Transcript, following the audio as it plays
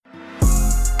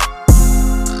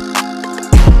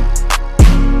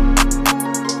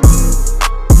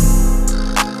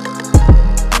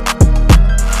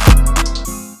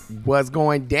What's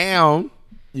going down?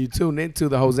 You tuned into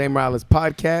the Jose Morales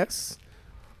podcast.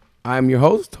 I'm your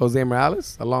host, Jose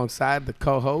Morales, alongside the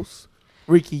co-host,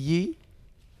 Ricky Yee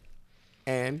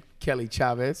and Kelly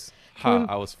Chavez.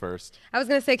 I was first. I was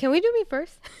going to say, can we do me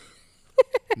first?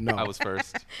 No. I was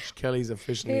first. Kelly's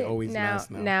officially always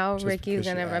last now. Now Ricky's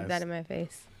going to rub that in my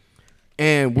face.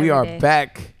 And we are day.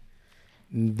 back.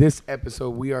 In this episode,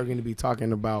 we are going to be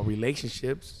talking about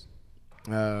relationships.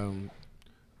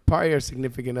 Probably our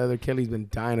significant other. Kelly's been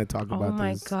dying to talk about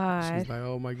this. Oh, my God. She's like,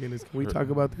 oh, my goodness. Can we talk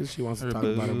about this? She wants to talk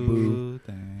about a boo.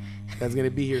 That's going to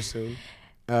be here soon.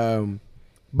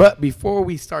 But before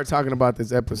we start talking about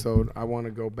this episode, I want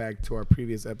to go back to our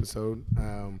previous episode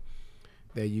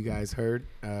that you guys heard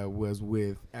was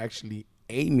with actually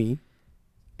Amy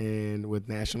and with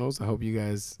Nationals. I hope you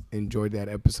guys enjoyed that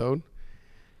episode.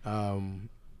 And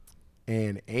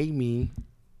Amy,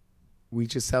 we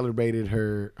just celebrated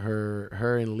her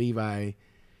and Levi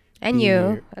and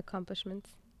you accomplishments.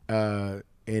 And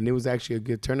it was actually a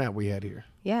good turnout we had here.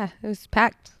 Yeah, it was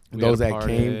packed. Those that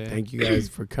came, thank you guys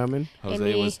for coming. Jose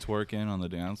Amy was twerking on the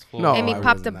dance floor. No, Amy I popped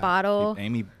a wasn't that. bottle.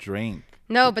 Amy drank.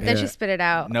 No, but then Yeah. she spit it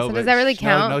out. No, so but does that really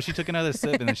count? No, she took another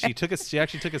sip and then she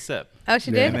actually took a sip. Oh,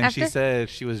 she Yeah. did? And then after? she said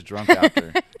she was drunk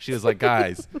after. She was like,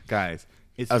 guys,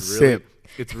 it's A really sip.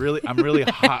 It's really I'm really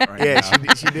hot right Yeah,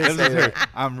 now. she did This say is her. that.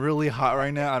 I'm really hot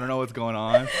right now. I don't know what's going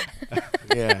on.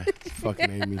 Yeah, fucking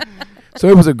Amy. So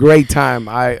it was a great time.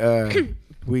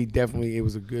 It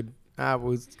was a good. I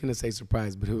was gonna say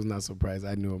surprise, but it was not surprise.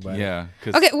 I knew about it. Yeah.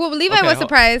 Okay, well, Levi was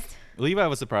surprised. Levi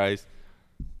was surprised.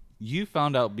 You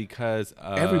found out because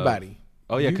Everybody.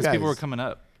 Oh yeah, You because people guys. were coming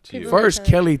up to you. First,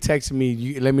 Kelly texted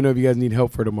me. Let me know if you guys need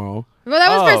help for tomorrow. Well, that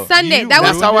was Oh, for Sunday. you That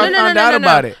was That's how I found out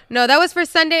about it. No, that was for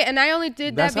Sunday, and I only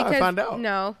did That's that how I because found out.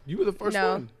 no, You were the first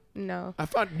no, one. no. I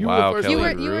thought you Wow, were the first Kelly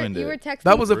one. You ruined were it. texting.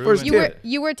 That was the first you were tip.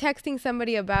 you were texting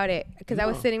somebody about it because I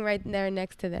was No. sitting right there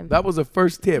next to them. That was the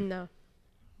first tip. No,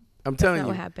 I'm that's telling not you.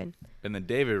 what happened. And then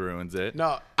David ruins it.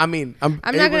 No, I mean, I'm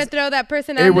not gonna throw that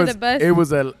person under the bus. It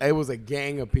was a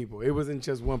gang of people. It wasn't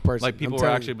just one person. Like people I'm were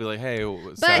telling actually you. be like, hey,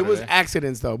 It was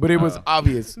accidents though, but it was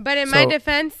obvious. But in my So-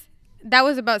 defense, that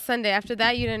was about Sunday. After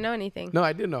that, you didn't know anything. No,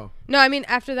 I didn't know. No, I mean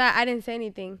after that, I didn't say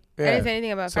anything. I didn't say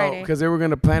anything about So Friday. because they were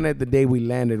gonna plan it the day we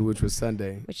landed, which was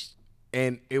Sunday. Which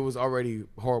And it was already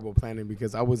horrible planning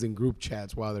because I was in group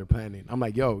chats while they're planning. I'm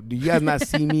like, yo, do you guys not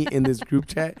see me in this group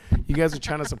chat? You guys are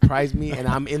trying to surprise me and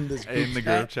I'm in this group in the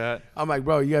chat. group chat, I'm like,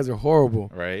 bro, you guys are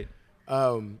horrible. right?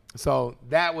 So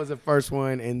that was the first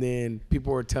one. And then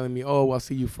people were telling me, oh, I'll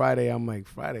see you Friday. I'm like,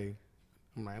 Friday?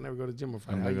 I'm like, I never go to the gym on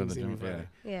Friday. I'm How gonna you go to gonna the see me gym.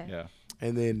 Friday? yeah. Yeah.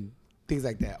 And then things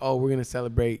like that. Oh, we're going to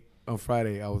celebrate on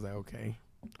Friday. I was like, okay.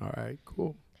 All right,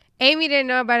 cool. Amy didn't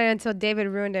know about it until David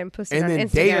ruined it and posted And it on then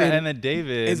Instagram. David- And then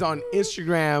David It's on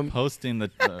Instagram posting the.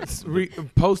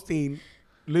 posting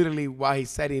literally while he's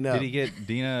setting up. Did he get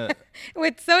Dina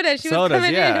With soda. She was sodas?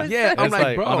 coming Yeah, in. With Yeah, soda. I'm It's like,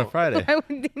 like bro. on a Friday. Why would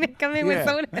Dina come in Yeah.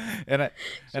 with soda? And I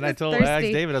was asked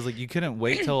thirsty. David, I was like, you couldn't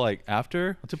wait till like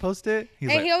after to post it? He's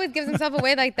And like, he always gives himself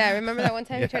away like that. Remember that one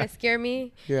time he tried to scare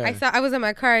me? Yeah. I was in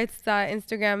my car. I saw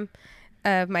Instagram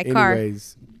of my car.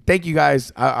 Anyways, thank you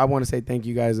guys. I want to say thank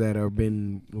you guys that have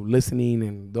been listening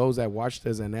and those that watched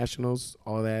us at Nationals,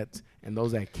 all that, and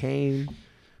those that came,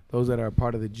 those that are a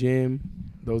part of the gym,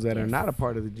 those that are not a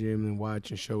part of the gym and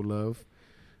watch and show love.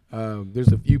 There's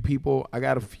a few people. I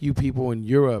got a few people in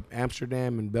Europe,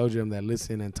 Amsterdam, and Belgium that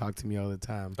listen and talk to me all the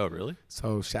time. oh really?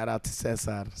 So shout out to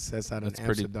Cesar in That's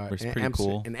pretty- Amsterdam. that's pretty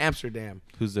cool. In Amsterdam.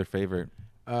 Who's their favorite?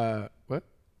 What?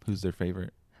 Who's their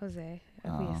favorite? Jose,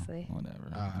 obviously. Oh,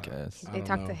 whatever. I guess. I They don't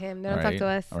talk know. to him. They don't talk to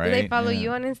Right, us. Do right, they follow yeah.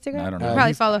 you on Instagram? I don't They know. probably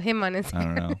He's- follow him on I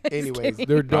Instagram. don't know. Anyways,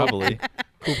 they're dope. Probably.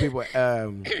 Cool people.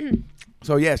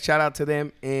 So yeah, shout out to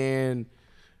them. And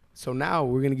so now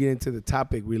we're gonna get into the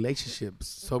topic relationships.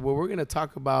 So what we're gonna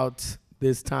talk about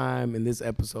this time in this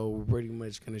episode, we're pretty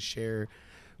much gonna share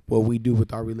what we do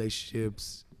with our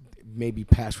relationships, maybe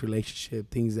past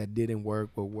relationship, things that didn't work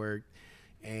but worked,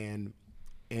 and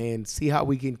see how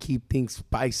we can keep things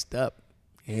spiced up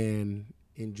and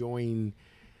enjoying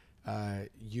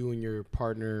you and your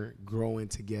partner growing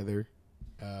together.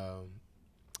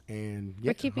 And yeah,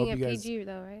 We're keeping hope it you guys- PG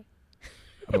though, right?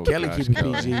 Oh, Kelly gosh, keeps it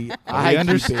Kelly. PG. We I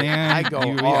understand. Keep it.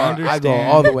 We I go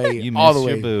all the way. You all miss the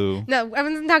way. your boo. No, I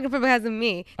wasn't talking for because of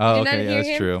me. Oh, Did you not okay. Yeah, hear that's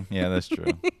him? true. Yeah, that's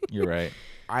true. You're right.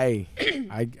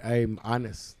 I'm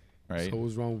honest. Right. So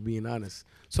what's wrong with being honest?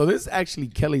 So this is actually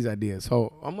Kelly's idea.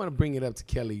 So I'm gonna bring it up to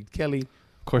Kelly. Kelly,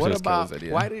 Of course, what it was about Kelly's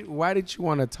idea. why did you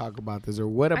want to talk about this, or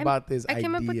what about this I idea?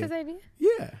 came up with this idea.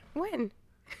 Yeah. When?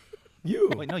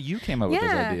 You. Wait, no, you came up with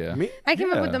this Yeah. idea. Me? I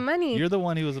came up with Yeah. the money. You're the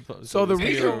one who was opposed. So the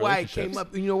reason why it came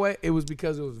up, you know what? It was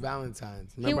because it was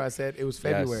Valentine's. Remember I said it was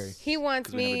February. He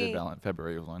wants We never me. did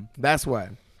February was one. That's why.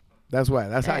 That's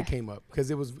how it came up. Because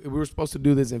we were supposed to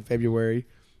do this in February.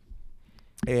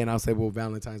 And I'll say, well,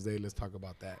 Valentine's Day, let's talk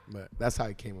about that. But that's how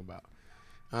it came about.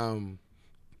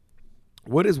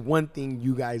 What is one thing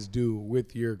you guys do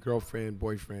with your girlfriend,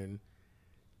 boyfriend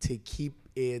to keep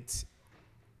it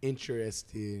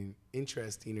interesting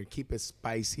or keep it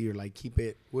spicy or like keep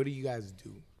it, what do you guys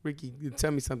do? Ricky, you tell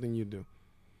me something you do.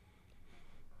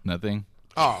 Nothing.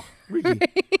 Oh,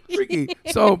 Ricky.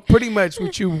 So pretty much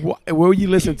where you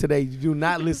listen today, you do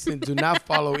not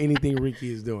follow anything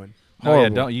Ricky is doing.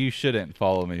 Horrible. No, you shouldn't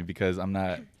follow me because I'm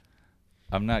not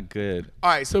good. All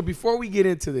right, so before we get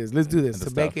into this, let's do this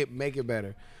to make it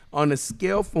better. On a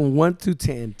scale from 1 to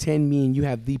 10, 10 meaning you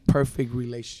have the perfect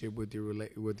relationship with your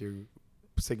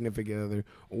significant other.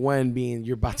 1 being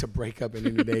you're about to break up in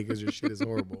any day because your shit is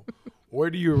horrible. Where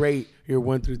do you rate your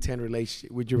 1 through 10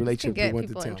 relationship with your relationship Get from 1 to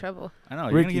people 10? in trouble. I know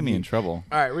you're gonna get me in trouble.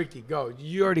 All right, Ricky, go.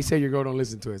 You already said your girl don't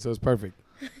listen to it, so it's perfect.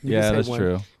 Yeah, that's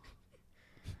true.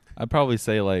 I'd probably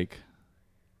say like.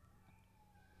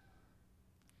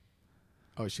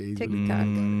 Oh shit! TikTok.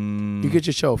 You get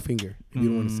your show finger if you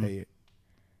don't want to say it.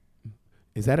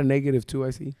 Is that a negative too? I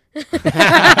see.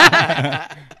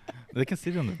 They can see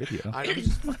it on the video. I'm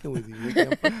just fucking with you. Ricky.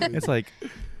 I'm fucking with It's you. like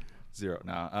 0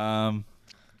 now.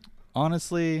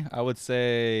 Honestly, I would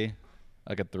say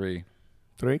like a 3.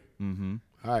 3. Mm-hmm.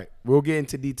 All right, we'll get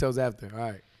into details after. All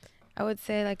right. I would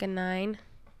say like a 9.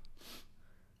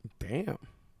 Damn.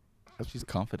 She's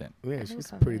confident. Yeah, she's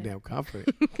confident. pretty damn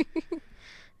confident.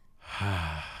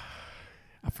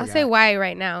 I'll say why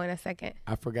right now in a second.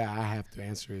 I forgot I have to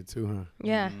answer it too, huh?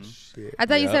 Yeah. Shit. I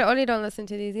thought you Yep. said Oli don't listen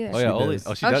to these either. Oh yeah, She Oli. does.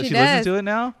 Oh, she Oh, does. she She listens does. to it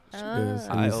now. Yes, Ah. let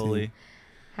Hi, me see. Oli.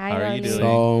 Hi, How are you Oli. doing?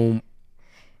 So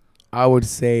I would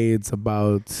say it's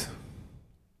about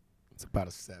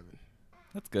a 7.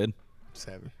 That's good.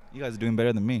 7. You guys are doing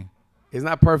better than me. It's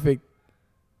not perfect.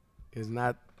 It's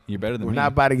not. You're better than We're me.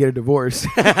 not about to get a divorce.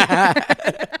 All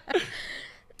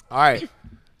right.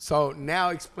 So now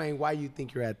explain why you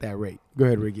think you're at that rate. Go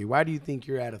ahead, Ricky. Why do you think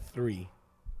you're at a 3?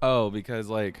 Oh, because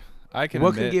like I can.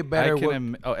 What can get better?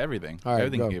 Everything. All right,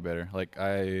 Everything go. can get better. Like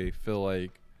I feel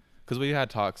like, because we had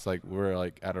talks like we're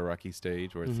like at a rocky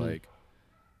stage where it's like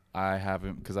I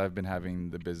haven't, because I've been having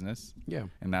the business. Yeah.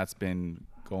 And that's been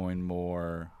going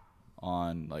more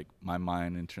on like my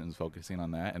mind in terms of focusing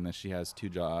on that, and then she has 2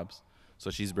 jobs,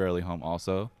 so she's barely home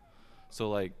also.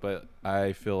 So like, but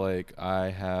I feel like I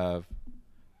have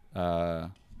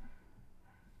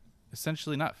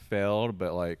essentially not failed,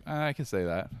 but like I can say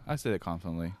that. I say that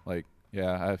confidently. Like,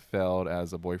 yeah, I failed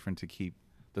as a boyfriend to keep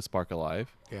the spark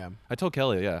alive. Yeah. I told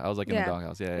Kelly, yeah, I was like in Yeah. the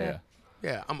doghouse. Yeah.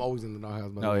 Yeah, I'm always in the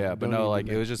doghouse. No, yeah, but no, like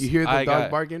it was just you hear the I dog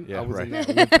got- barking? Yeah, I was right. in that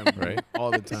with them, Right.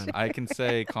 all the time. I can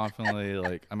say confidently,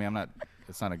 like, I mean, I'm not.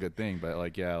 It's not a good thing, but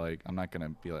like, yeah, like I'm not gonna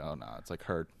be like, oh no, it's like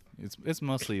hurt. It's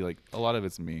mostly like a lot of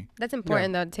it's me. That's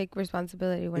important though, to take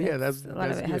responsibility when Yeah, it's, that's- a lot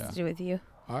of that's it has good. to do with you.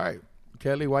 All right,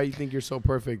 Kelly, why you think you're so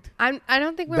perfect? I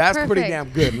don't think we're That's perfect. pretty damn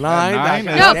good. Line. Nine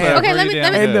back, is No, damn. okay, let me-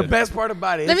 And the good. best part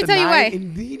about it, Let it's me a tell you 9, why.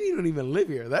 and you don't even live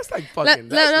here. That's like No, fucking.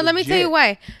 that's let me tell you legit.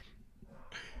 why.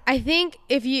 I think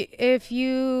if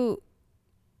you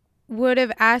would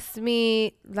have asked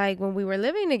me like when we were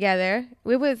living together,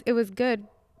 it was good,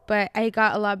 but I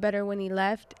got a lot better when he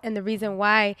left, and the reason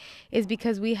why is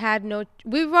because we've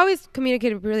always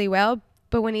communicated really well,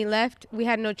 but when he left, we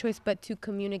had no choice but to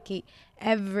communicate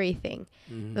everything,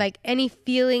 like any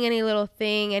feeling, any little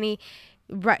thing,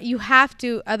 you have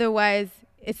to, otherwise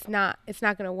it's not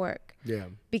gonna work. Yeah.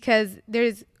 Because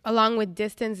there's, along with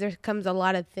distance, there comes a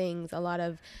lot of things, a lot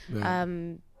of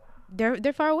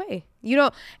they're far away, you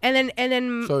know, and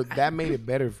then So that made it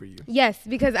better for you. yes,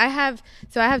 because I have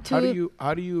 2.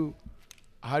 How do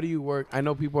you work? I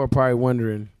know people are probably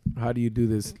wondering, how do you do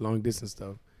this long distance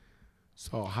stuff?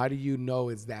 So how do you know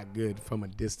it's that good from a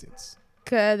distance?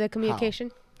 The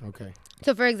communication. Okay.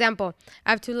 So for example,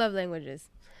 I have 2 love languages,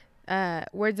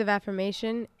 words of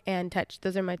affirmation and touch.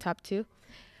 Those are my top 2.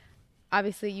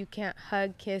 Obviously you can't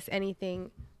hug, kiss,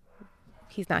 anything.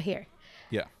 He's not here.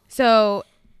 Yeah. So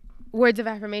words of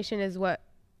affirmation is what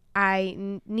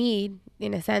I need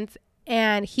in a sense.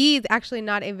 And he's actually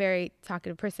not a very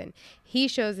talkative person. He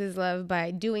shows his love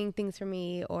by doing things for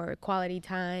me, or quality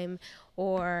time,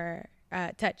 or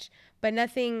touch, but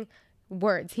nothing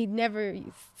words. He never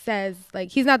says,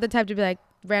 like, he's not the type to be like,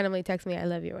 randomly text me, I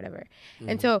love you, or whatever.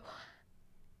 And so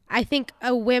I think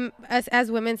us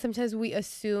as women, sometimes we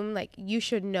assume like, you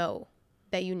should know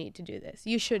that you need to do this.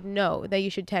 You should know that you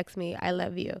should text me, I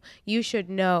love you. You should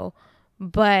know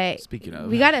But Speaking of,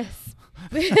 we gotta.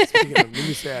 Speaking of, let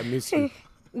me say I miss you.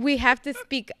 We have to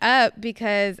speak up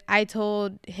because I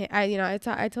told him, I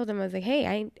told him, I was like,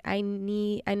 hey,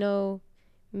 I know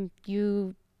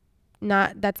you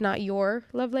that's not your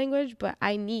love language, but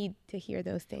I need to hear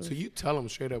those things. So you tell him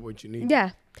straight up what you need.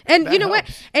 Yeah. And That you know helps.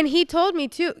 what? And he told me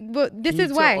too, but this Can you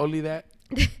is tell why. Only that.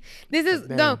 This is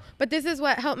Damn. no, but this is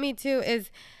what helped me too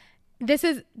is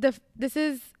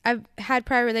I've had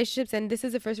prior relationships, and this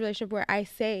is the first relationship where I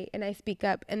say and I speak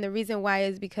up, and the reason why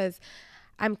is because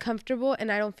I'm comfortable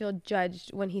and I don't feel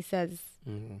judged when he says.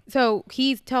 Mm-hmm. So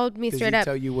he's told me Does straight he up.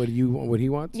 tell you what he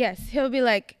wants? Yes, he'll be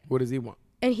like, What does he want?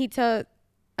 and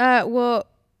well,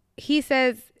 he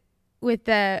says with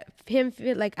him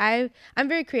like I'm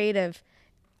very creative.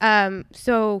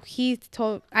 So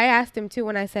I asked him too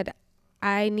when I said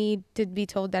I need to be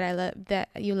told that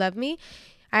you love me.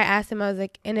 I asked him, I was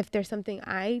like, and if there's something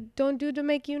I don't do to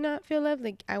make you not feel loved,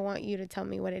 like I want you to tell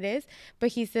me what it is. But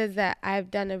he says that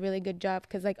I've done a really good job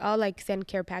because like I'll like send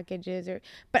care packages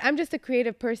but I'm just a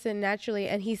creative person naturally.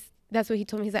 And that's what he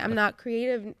told me. He's like, I'm not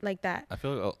creative like that. I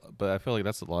feel like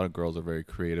that's a lot of girls are very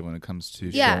creative when it comes to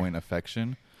Yeah. showing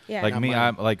affection. Yeah. Like Not me, mine.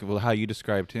 I'm like how you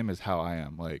described him is how I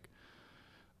am. Like,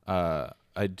 I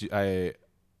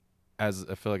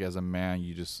feel like as a man,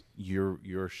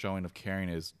 your showing of caring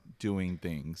is doing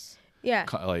things Yeah.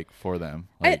 like for them,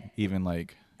 like even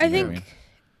like I you know think,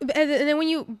 what I mean? and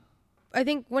then I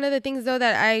think one of the things though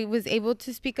that I was able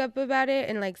to speak up about it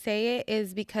and like say it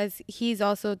is because he's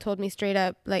also told me straight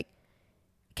up, like,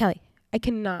 Kelly, I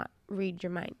cannot read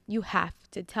your mind. You have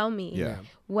to tell me Yeah.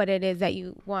 what it is that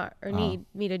you want or need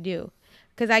me to do,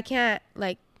 because I can't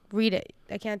like read it.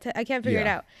 I can't figure it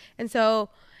Yeah. out. And so,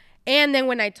 and then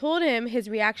when I told him, his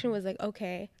reaction was like,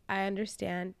 okay, I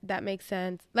understand. That makes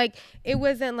sense. Like, it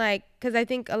wasn't like, because I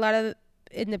think a lot of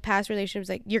in the past relationships,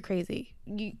 like, you're crazy.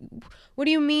 What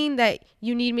do you mean that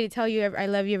you need me to tell you I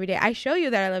love you every day? I show you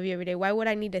that I love you every day. Why would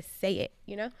I need to say it?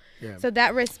 You know? Yeah. So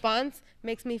that response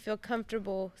makes me feel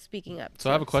comfortable speaking up. So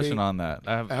I have a question See, on that.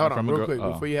 I have Hold on, from a real girl-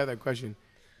 quick, before you have that question.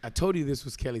 I told you this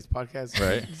was Kelly's podcast.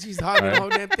 Right. She's hogging the whole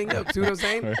damn thing up. See what I'm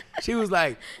saying? She was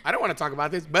like, I don't want to talk about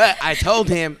this, but I told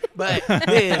him, but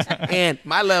this, and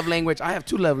my love language, I have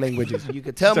two love languages. You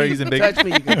can tell Start me, you using can big- touch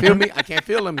me, you can feel me. I can't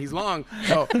feel him. He's long,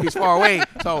 so he's far away.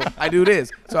 So I do this.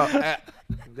 So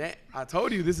I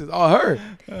told you this is all her.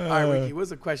 All right, Ricky, what's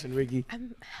the question, Ricky?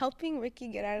 I'm helping Ricky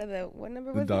get out of what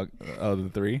number the was dog. The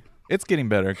 3. It's getting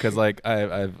better because like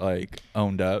I've like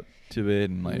owned up to it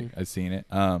and like I've seen it.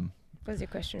 What was your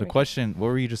question, The Ricky? question. What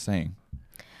were you just saying?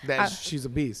 That she's a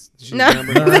beast. She's No.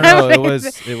 number No, one. no, no. It was.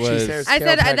 says- I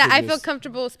said Care that I feel packages.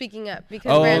 comfortable speaking up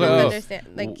because Oh, Brandon oh. understand,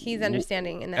 like he's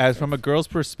understanding in that. As from a sense. girl's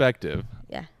perspective,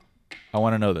 Yeah. I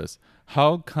want to know this.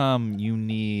 How come you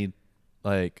need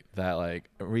like that like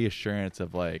reassurance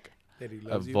of like That he a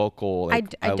loves you. vocal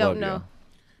like I love don't you? know.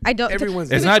 I don't.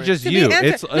 Everyone's It's different. not just To be you.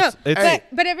 answered- It's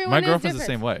but everyone my is girlfriend's the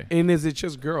different. same way. And is it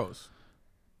just girls?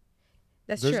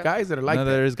 That's There's true. guys that are like No,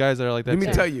 that. there's guys that are like that Let me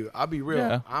too. tell you, I'll be real.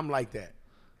 Yeah. I'm like that,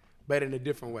 but in a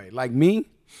different way. Like me,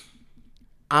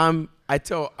 I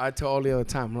tell all the other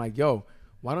time, I'm like, yo,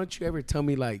 why don't you ever tell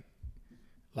me like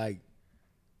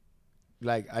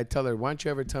I tell her, why don't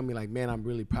you ever tell me like, man, I'm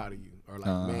really proud of you, or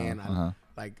like, man,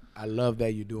 I love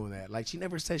that you're doing that. Like, she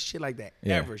never says shit like that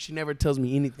ever. She never tells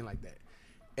me anything like that.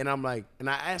 And I'm like, and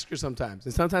I ask her sometimes,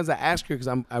 and sometimes I ask her because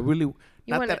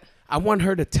I want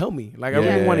her to tell me. Like, I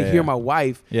really want to hear my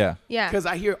wife. Yeah. Yeah. Because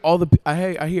I hear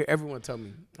I hear everyone tell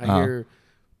me. I hear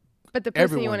But the person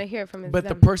everyone. you want to hear from is But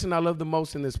them. the person I love the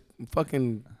most in this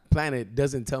fucking planet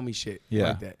doesn't tell me shit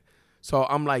like that. So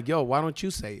I'm like, yo, why don't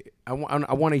you say it? I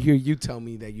want to hear you tell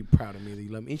me that you're proud of me, that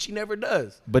you love me. And she never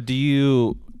does. But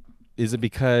is it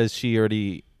because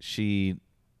she's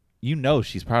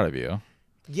proud of you?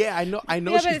 Yeah, I know Yeah,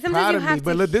 but she's sometimes proud you of me. have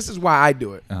But to- look, this is why I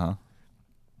do it. Uh-huh.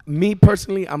 Me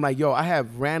personally, I'm like, yo, I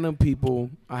have random people.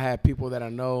 I have people that I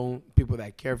know, people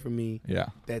that care for me, Yeah.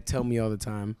 that tell me all the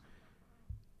time.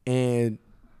 And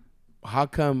how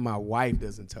come my wife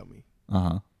doesn't tell me?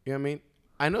 Uh-huh. You know what I mean?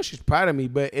 I know she's proud of me,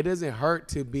 but it doesn't hurt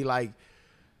to be like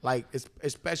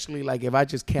especially like if I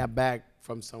just came back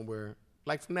from somewhere,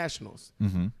 like from nationals.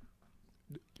 Mm-hmm.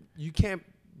 You can't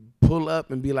pull up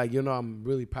and be like, I'm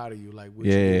really proud of you. Like, which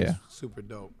is super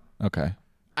dope. Okay.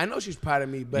 I know she's proud of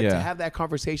me, but to have that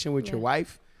conversation with your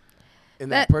wife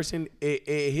and that person, it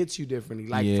hits you differently.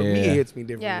 Like for me, it hits me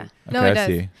differently. Yeah. Okay, No, it I does.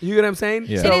 see. You get what I'm saying?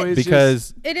 Yeah. So it's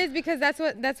because It is because that's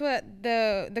what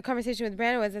the conversation with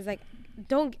Brandon was. Is like,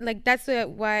 don't like that's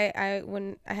why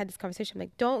when I had this conversation,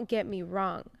 like, don't get me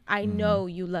wrong. I know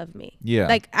you love me. Yeah.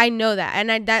 Like, I know that,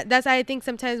 and that's why I think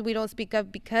sometimes we don't speak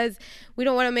up because we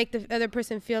don't want to make the other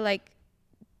person feel like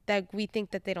that we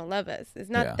think that they don't love us. It's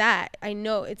not that. I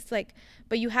know it's like,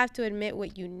 but you have to admit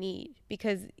what you need,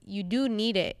 because you do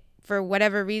need it for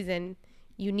whatever reason.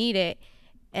 You need it.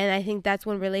 And I think that's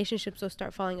when relationships will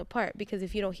start falling apart, because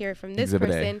if you don't hear it from this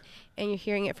person and you're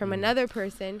hearing it from another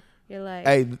person, you're like,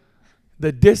 hey,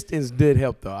 the distance did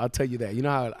help though. I'll tell you that. You know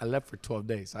how I left for 12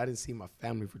 days, so I didn't see my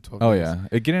family for 12 days. Oh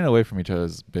yeah, getting away from each other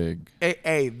is big.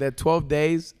 Hey, that 12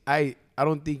 days, I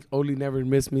don't think Oli never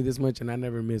missed me this much, and I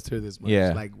never missed her this much.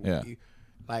 Yeah, like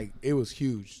it was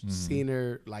huge. Mm-hmm. Seeing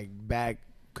her like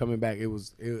coming back, it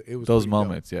was those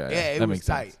moments. Dope. Yeah, it was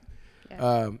tight. Sense.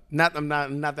 Yeah. Not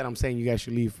that I'm saying you guys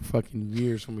should leave for fucking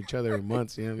years from each other, or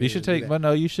months. You know what I mean? You should take, but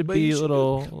no, you should be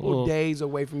little days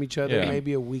away from each other,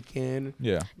 maybe a weekend.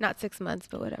 Yeah, not 6 months,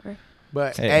 but whatever.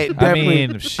 But hey, I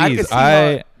mean,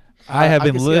 I have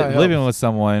been living with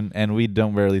someone, and we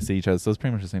don't barely see each other, so it's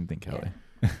pretty much the same thing, Kelly. Yeah.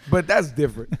 But that's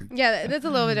different. Yeah, that's a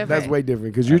little bit different. That's way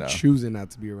different, because you're choosing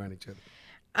not to be around each other.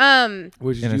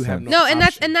 Which is you have no, and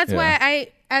that's why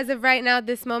I, as of right now,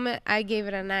 this moment, I gave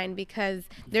it a 9, because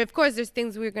of course there's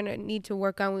things we're gonna need to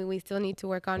work on. We still need to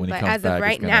work on, but as of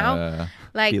right now,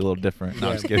 like be a little different. No,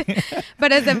 I'm just kidding.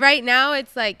 But as of right now,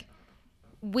 it's like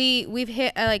we've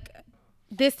hit like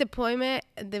this deployment.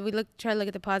 That we try to look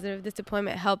at the positive. This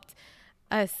deployment helped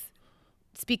us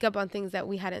speak up on things that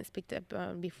we hadn't speaked up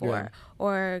on before,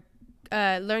 or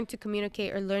learn to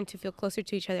communicate, or learn to feel closer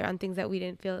to each other on things that we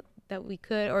didn't feel that we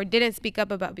could or didn't speak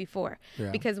up about before,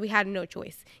 because we had no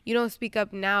choice. You don't speak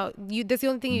up now. That's the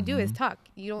only thing you do is talk.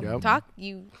 You don't talk.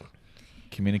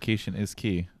 Communication is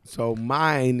key. So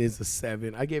mine is a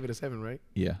 7. I gave it a 7, right?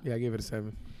 Yeah. Yeah, I gave it a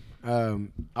 7.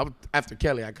 After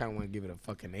Kelly, I kind of want to give it a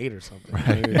fucking 8 or something.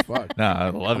 Right. Fuck. Nah, I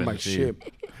love it. I'm like shit.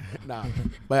 Nah,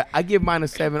 but I give mine a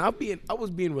 7. I was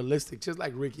being realistic, just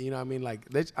like Ricky. You know what I mean? Like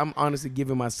I'm honestly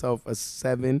giving myself a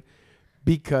 7,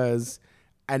 because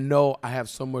I know I have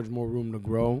so much more room to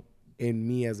grow in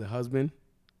me as a husband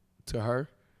to her.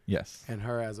 Yes. And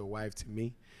her as a wife to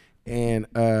me. And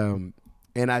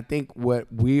I think what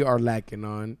we are lacking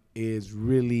on is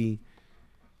really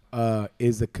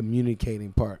is the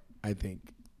communicating part, I think.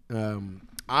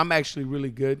 I'm actually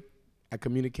really good at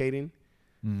communicating,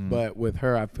 but with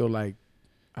her, I feel like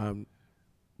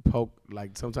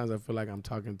sometimes I feel like I'm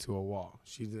talking to a wall.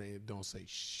 She don't say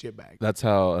shit back. That's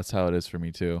how it is for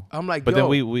me too. I'm like, but then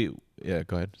we yeah,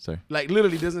 go ahead. Sorry. Like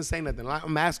literally doesn't say nothing. Like,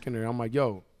 I'm asking her. I'm like,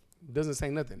 yo, doesn't say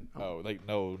nothing. Like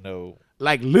no.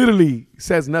 Like literally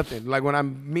says nothing. Like when I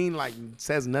mean like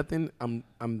says nothing, I'm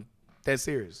that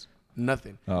serious.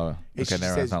 Nothing. Oh, okay. And she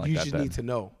says like you that, just then. need to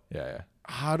know. Yeah.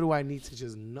 How do I need to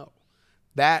just know?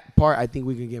 That part I think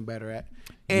we can get better at.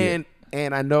 And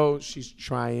I know she's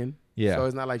trying. Yeah. So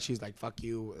it's not like she's like, fuck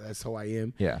you, that's who I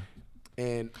am. Yeah.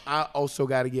 And I also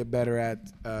got to get better at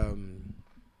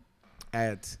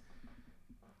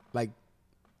like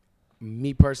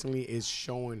me personally is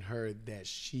showing her that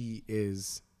she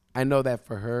is. I know that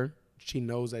for her, she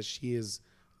knows that she is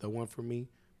the one for me,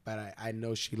 but I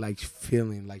know she likes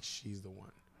feeling like she's the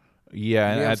one. Yeah,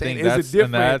 you know and I think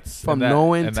that's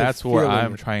knowing and to that's where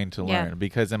I'm it. trying to learn,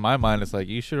 because in my mind it's like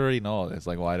you should already know all this.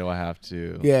 Like, why do I have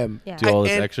to do all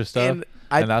this extra stuff?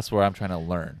 And that's where I'm trying to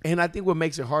learn. And I think what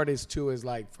makes it hardest too is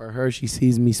like for her, she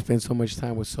sees me spend so much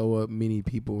time with so many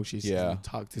people. She sees me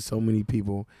talk to so many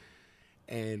people,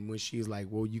 and when she's like,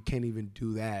 "Well, you can't even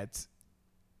do that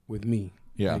with me.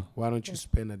 Like, why don't you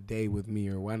spend a day with me,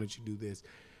 or why don't you do this?"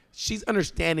 She's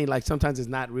understanding. Like sometimes it's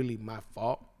not really my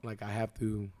fault. Like I have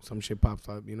to, some shit pops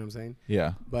up, you know what I'm saying?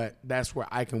 Yeah. But that's where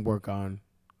I can work on,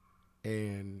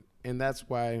 and that's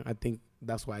why I think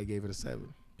that's why I gave it a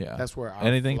 7. Yeah. That's where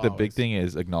and I think the big thing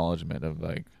is acknowledgement of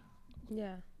like.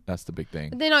 Yeah. That's the big thing.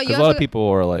 Because a lot of people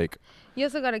are like. You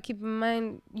also got to keep in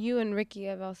mind, you and Ricky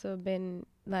have also been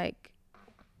like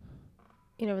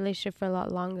in a relationship for a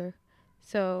lot longer.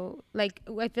 So like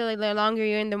I feel like the longer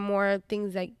you're in, the more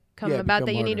things like come about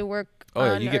that you need to work. Oh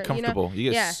yeah, you get comfortable.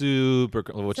 You get super,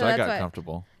 which I got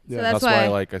comfortable. Yeah. So that's why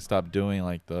like I stopped doing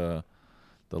like the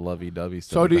lovey-dovey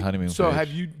stuff, the honeymoon phase. So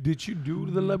did you do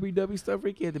the lovey-dovey stuff,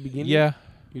 Ricky, at the beginning? Yeah.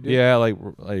 You did? Yeah, like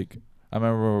I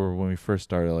remember when we first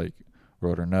started, like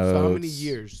wrote her notes. So how many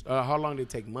years? How long did it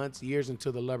take? Months, years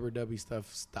until the lovey-dovey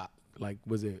stuff stopped? Like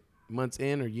was it months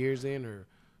in or years in or?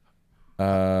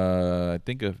 I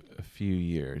think a few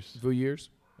years. A few years?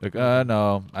 Like,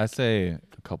 no, I say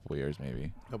a couple years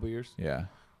maybe. A couple years? Yeah.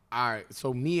 All right.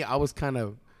 So I was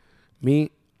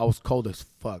cold as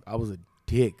fuck. I was a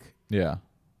dick. Yeah.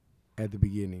 At the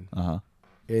beginning. Uh-huh.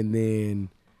 And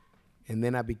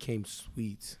then I became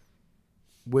sweet,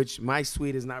 which my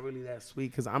sweet is not really that sweet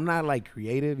because I'm not like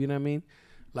creative. You know what I mean?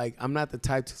 Like I'm not the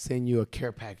type to send you a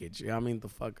care package. You know what I mean? The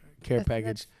fuck care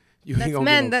package. You That's ain't gonna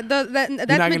men. get no, That's you're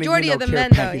not gonna majority get of no the care men,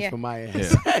 though. package Yeah. from my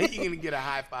ass. You're gonna get a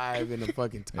high five and a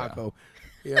fucking taco.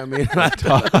 You know what I mean?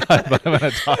 I'm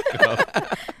a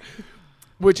taco.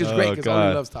 Which is great Oh, because Oli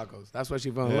God. loves tacos. That's why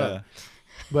she fell in Yeah. love.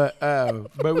 But you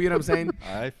know what I'm saying? A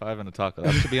high five and a taco.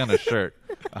 That should be on a shirt.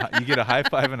 You get a high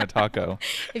five and a taco.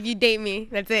 If you date me,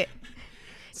 that's it.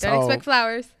 So, Don't expect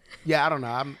flowers. yeah, I don't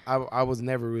know. I was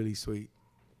never really sweet.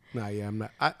 Nah, yeah, I'm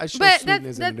not. I show But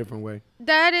sweetness in a different way.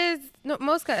 That is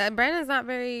most guys. Brandon's not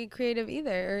very creative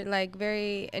either, or like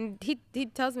very, and he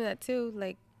tells me that too.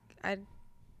 Like,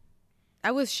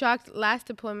 I was shocked last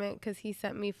deployment because he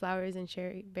sent me flowers and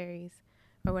cherry berries,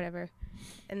 or whatever,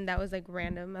 and that was like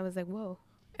random. I was like, whoa.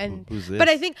 And Who's this? but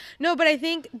I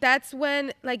think that's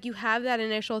when like you have that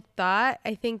initial thought.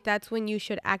 I think that's when you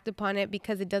should act upon it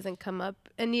because it doesn't come up,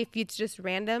 and if it's just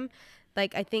random.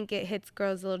 Like, I think it hits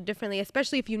girls a little differently,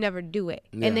 especially if you never do it.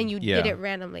 Yeah. And then you did it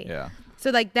randomly. Yeah. So,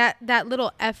 like, that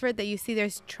little effort that you see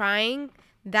there's trying,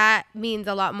 that means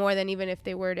a lot more than even if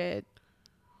they were to.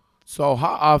 So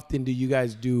how often do you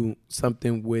guys do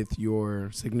something with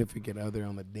your significant other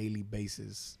on a daily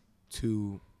basis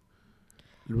to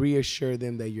reassure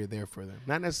them that you're there for them?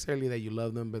 Not necessarily that you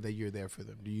love them, but that you're there for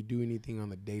them. Do you do anything on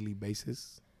a daily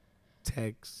basis?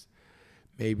 Text,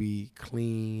 maybe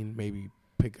clean, maybe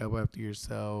pick up after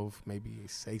yourself, maybe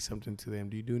say something to them.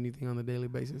 Do you do anything on a daily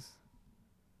basis?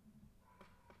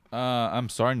 I'm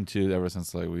starting to ever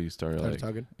since like we started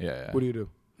Talking? Yeah. What do you do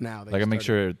now? Like I make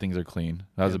sure things are clean.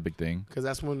 That was a big thing. Because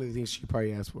that's one of the things she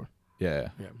probably asked for. Yeah.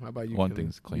 Yeah. How about you? One Kelly?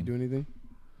 thing's clean. You do anything?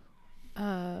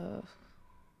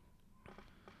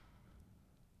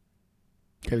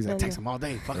 Kelly's like, text him all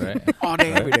day. Fuck Right. all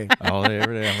day, every day. All day,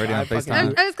 every day. I'm ready on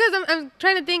FaceTime. It's because I'm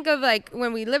trying to think of like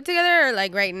when we live together or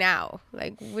like right now.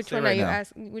 Like which Say one right are you now.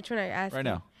 asking? Which one are you asking? Right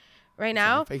now. Right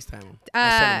now? FaceTime him.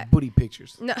 I send him booty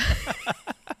pictures. No.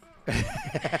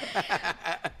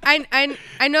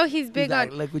 I know he's big He's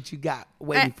like, on. look what you got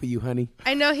waiting for you, honey.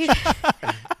 I know he's.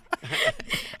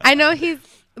 I know he's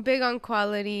big on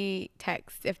quality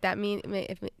text. If that mean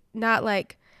if not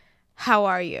like, how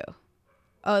are you?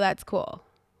 Oh, that's cool.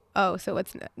 Oh, so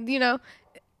what's you know?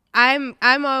 I'm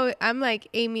like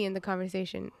Amy in the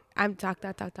conversation. I'm talk,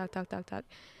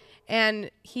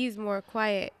 and he's more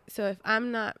quiet. So if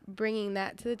I'm not bringing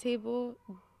that to the table,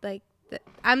 like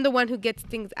I'm the one who gets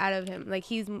things out of him. Like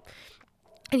he's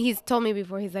told me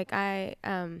before. He's like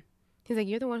he's like,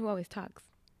 you're the one who always talks,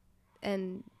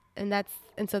 and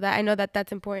so that I know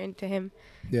that's important to him.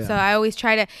 Yeah. So I always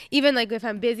try to, even like if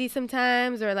I'm busy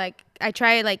sometimes, or like I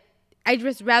try like. I'd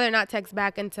just rather not text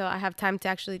back until I have time to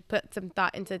actually put some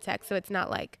thought into the text. So it's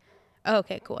not like, oh,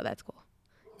 okay, cool. That's cool.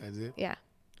 That's it? Yeah.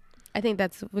 I think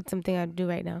that's something I'd do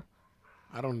right now.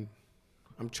 I'm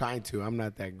trying to. I'm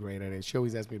not that great at it. She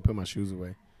always asks me to put my shoes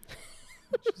away.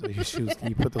 She's like, your shoes, can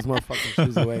you put those motherfucking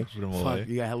shoes away? Put 'em Fuck, away.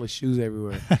 you got hella shoes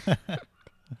everywhere.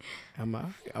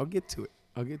 I'll get to it.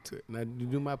 And I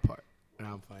do my part. And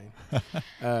I'm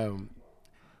fine.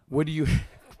 What do you,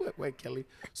 wait, Kelly.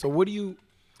 So what do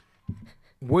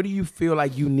you feel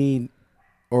like you need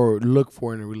or look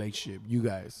for in a relationship, you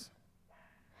guys?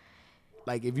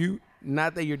 Like if you,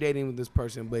 not that you're dating with this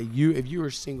person, but if you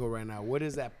were single right now, what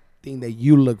is that thing that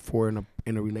you look for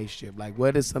in a relationship? Like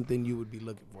what is something you would be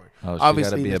looking for? Oh, she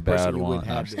Obviously, gotta be this a person bad you one. wouldn't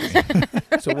No, have I'm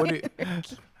just this. So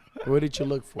what did you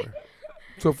look for?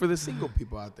 So for the single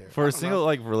people out there, For I a don't single, know.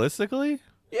 like realistically,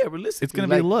 Yeah, realistically, it's gonna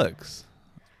be looks.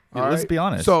 all Let's right. be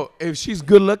honest. So if she's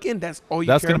good looking, that's all you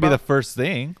that's care gonna be the about? first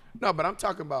thing. No, but I'm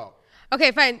talking about.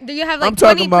 Okay, fine. Do you have like I'm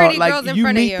 20 talking about pretty like girls in you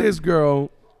front of meet you? this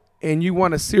girl, and you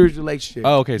want a serious relationship.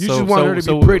 Oh, okay. You so just want so, her to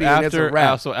so be pretty, and after it's a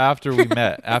wrap. so after we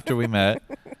met,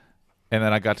 and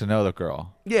then I got to know the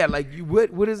girl. Yeah, like you. What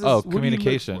is this? Oh, what do you look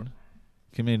communication. for?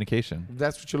 Communication.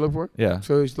 That's what you look for. Yeah.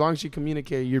 So as long as you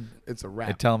communicate, it's a wrap.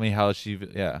 And tell me how she.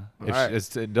 Yeah. If All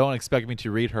right. don't expect me to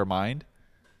read her mind.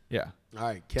 Yeah. All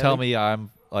right, Kelly. Tell me I'm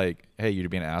like, hey, you're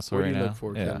being an asshole What right do you now. look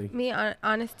for, Yeah. Kelly? Me,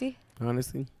 honesty.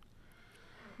 Honestly.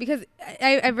 Because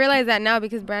I realize that now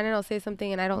because Brandon will say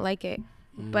something and I don't like it,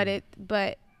 Mm.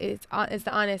 but it's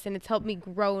the honest and it's helped me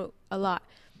grow a lot.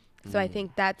 So I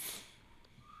think that's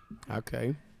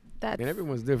Okay. that's And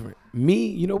everyone's different. Me,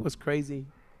 you know what's crazy?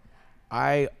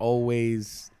 I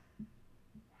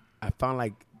found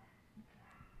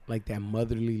like that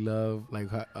motherly love,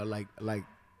 like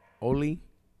Oli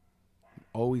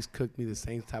always cooked me the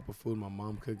same type of food my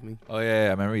mom cooked me. Oh yeah, I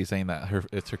remember you saying that.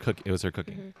 It was her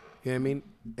cooking. Mm-hmm. You know what I mean?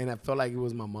 And I felt like it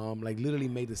was my mom. Like literally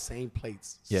made the same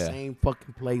plates, Yeah. same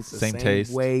fucking plates, the Same same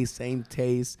taste. way, same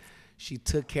taste. She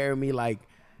took care of me like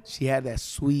she had that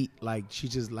sweet, like she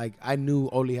just like I knew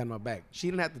Oli had my back. She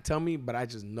didn't have to tell me, but I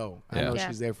just know. I Yeah. know Yeah.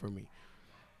 she's there for me.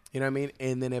 You know what I mean?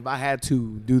 And then if I had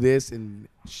to do this and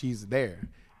she's there,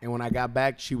 and when I got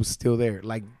back, she was still there.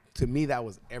 Like to me, that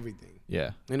was everything.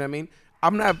 Yeah. You know what I mean?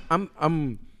 I'm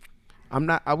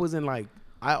not. I wasn't like.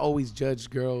 I always judged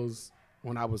girls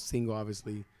when I was single,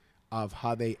 obviously, of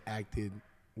how they acted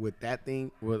with that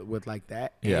thing, with like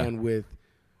that, Yeah. and with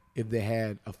if they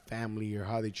had a family or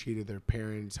how they treated their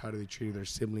parents, how they treated their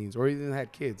siblings, or even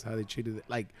had kids, how they treated it.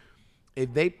 Like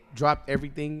if they dropped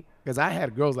everything, because I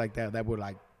had girls like that would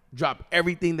like drop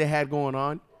everything they had going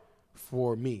on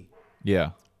for me.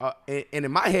 Yeah. And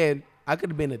in my head, I could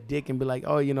have been a dick and be like,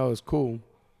 oh, you know, it's cool.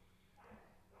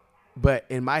 But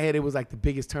in my head, it was like the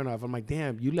biggest turnoff. I'm like,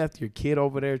 damn, you left your kid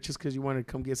over there just because you wanted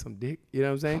to come get some dick? You know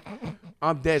what I'm saying?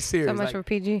 I'm dead serious. So much like, for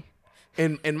PG.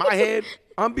 in my head,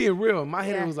 I'm being real. In my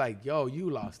head, Yeah. it was like, yo, you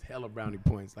lost hella brownie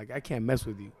points. Like, I can't mess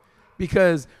with you.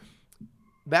 Because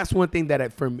that's one thing that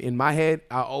in my head,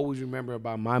 I always remember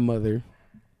about my mother.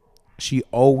 She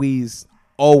always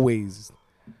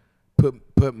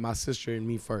put my sister and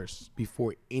me first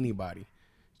before anybody.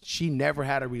 She never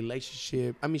had a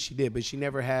relationship. I mean, she did, but she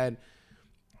never had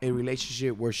a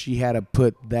relationship where she had to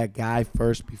put that guy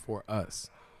first before us.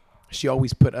 She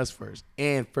always put us first.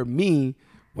 And for me,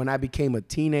 when I became a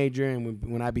teenager and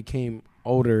when I became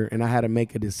older and I had to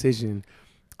make a decision,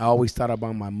 I always thought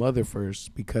about my mother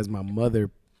first because my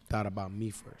mother thought about me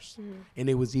first. Mm-hmm. And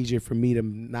it was easier for me to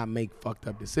not make fucked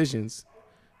up decisions.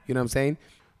 You know what I'm saying?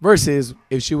 Versus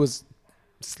if she was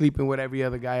sleeping with every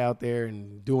other guy out there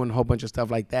and doing a whole bunch of stuff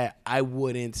like that, I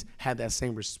wouldn't have that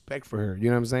same respect for her. You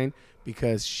know what I'm saying?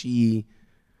 Because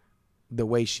the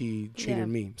way she treated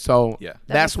me. So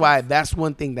that's why that's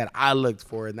one thing that I looked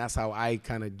for, and that's how I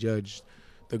kind of judged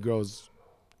the girls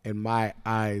in my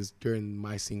eyes during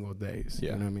my single days.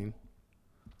 Yeah. You know what I mean?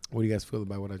 What do you guys feel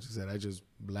about what I just said? I just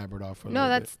blabbered off for a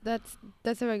little bit.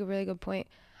 That's a really good point.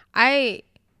 I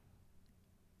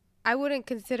wouldn't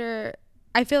consider.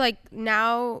 I feel like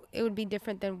now it would be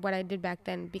different than what I did back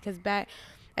then because I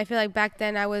feel like back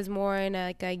then I was more in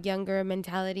a younger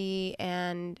mentality,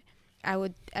 and I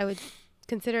would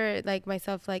consider like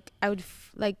myself like I would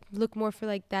look more for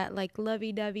like that like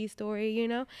lovey-dovey story, you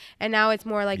know. And now it's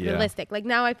more like realistic. Like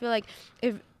now I feel like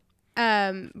if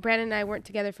Brandon and I weren't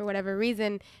together for whatever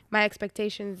reason, my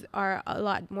expectations are a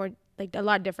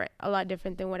lot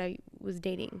different than what I was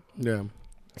dating. Yeah.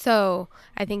 So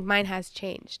I think mine has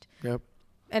changed. Yep.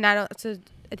 And I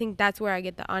think that's where I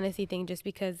get the honesty thing, just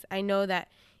because I know that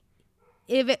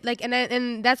if it like,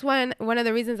 and that's one of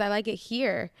the reasons I like it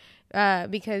here,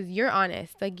 because you're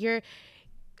honest. Like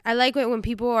I like it when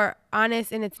people are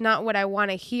honest and it's not what I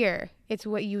want to hear. It's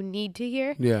what you need to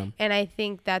hear. Yeah. And I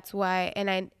think that's why, and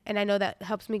I know that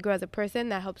helps me grow as a person.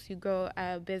 That helps you grow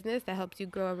a business. That helps you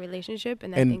grow a relationship.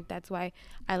 And I think that's why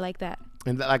I like that.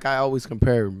 And like I always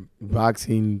compare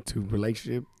boxing to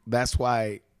relationship. That's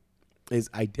why it's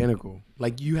identical.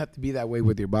 Like you have to be that way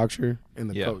with your boxer and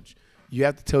the coach. You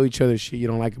have to tell each other shit you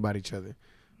don't like about each other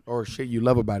or shit you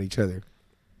love about each other,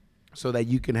 so that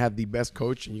you can have the best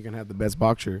coach and you can have the best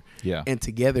boxer. Yeah. And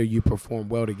together you perform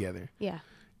well together. Yeah.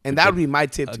 And that would be my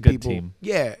tip to people. Team.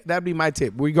 Yeah, that would be my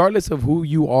tip. Regardless of who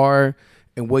you are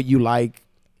and what you like,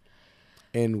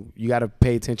 and you got to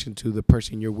pay attention to the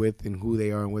person you're with and who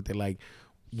they are and what they like.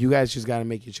 You guys just got to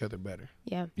make each other better.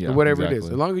 Yeah. Or whatever it is.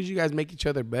 As long as you guys make each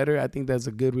other better, I think that's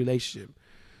a good relationship.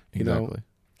 You know?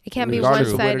 It can't be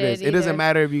one-sided. It doesn't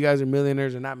matter if you guys are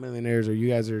millionaires or not millionaires or you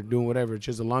guys are doing whatever. It's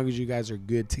just as long as you guys are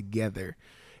good together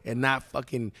and not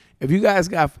fucking. If you guys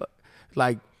got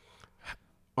like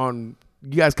you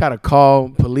guys gotta call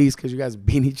police because you guys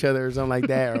beat each other or something like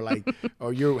that, or like,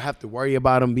 or you have to worry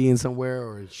about them being somewhere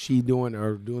or she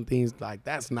doing things like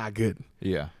that's not good.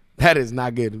 Yeah. That is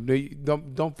not good.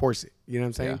 Don't force it. You know what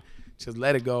I'm saying? Yeah. Just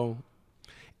let it go.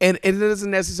 And it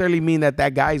doesn't necessarily mean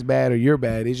that guy's bad or you're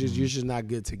bad. It's just you're just not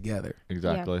good together.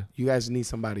 Exactly. Yeah. You guys need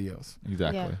somebody else.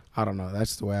 Exactly. Yeah. I don't know.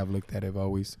 That's the way I've looked at it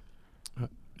always.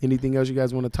 Anything else you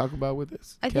guys want to talk about with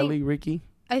this? Kelly, Ricky?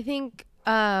 I think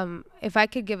if I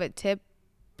could give a tip,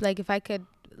 like if I could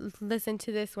listen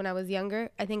to this when I was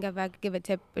younger, I think if I could give a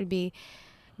tip, it would be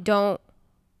don't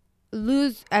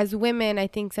lose. As women, I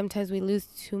think sometimes we lose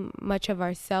too much of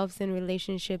ourselves in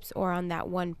relationships or on that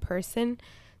one person.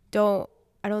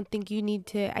 I don't think you need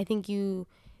to. I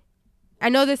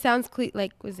know this sounds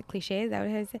was it cliche? Is that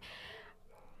what I said?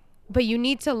 But you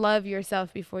need to love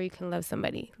yourself before you can love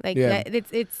somebody. Like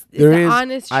it's the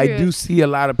honest truth. I do see a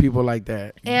lot of people like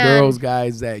that. Girls,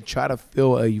 guys that try to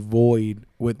fill a void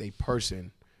with a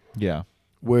person. Yeah.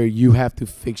 Where you have to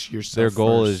fix yourself. Their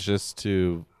goal is just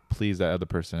to please that other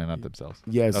person and not themselves.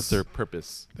 Yes. That's their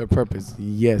purpose.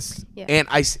 Yes. Yeah. And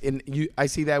I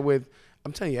see that with,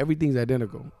 I'm telling you, everything's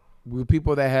identical. with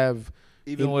people that have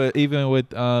Even with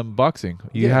boxing,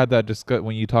 you Yeah. had that discuss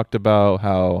when you talked about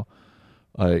how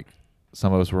like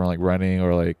some of us were like running,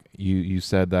 or like you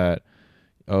said that,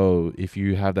 oh, if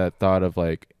you have that thought of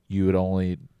like you would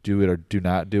only do it or do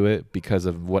not do it because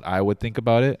of what I would think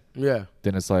about it, yeah.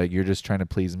 then it's like you're just trying to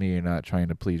please me. You're not trying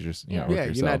to please Yeah. Yeah,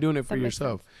 yourself. you're not doing it for That makes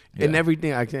yourself. Yeah. And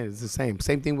everything I can, it's the same.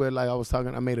 Same thing with, like,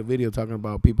 I made a video talking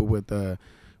about people with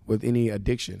any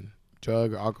addiction,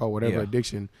 drug or alcohol, whatever Yeah.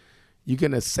 addiction. You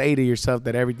can say to yourself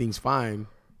that everything's fine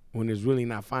when it's really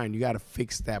not fine. You got to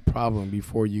fix that problem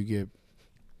before you're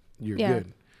Yeah.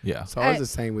 good. Yeah. So it's the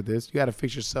same with this. You got to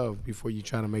fix yourself before you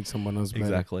try to make someone else better.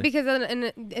 Exactly. Because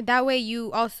that way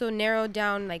you also narrow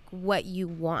down like what you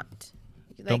want.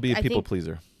 Don't be a I people think-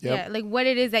 pleaser. Yep. Yeah, like what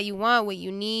it is that you want, what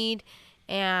you need,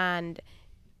 and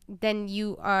then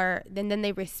then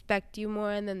they respect you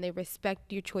more, and then they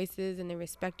respect your choices, and they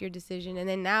respect your decision, and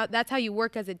then now that's how you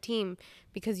work as a team,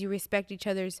 because you respect each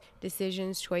other's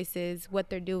decisions, choices,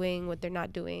 what they're doing, what they're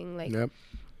not doing, like, Yep.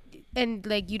 and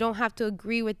like you don't have to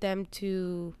agree with them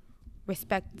to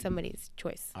respect somebody's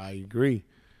choice. I agree.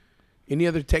 Any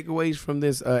other takeaways from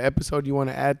this episode you want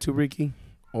to add to, Ricky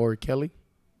or Kelly?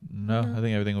 No, I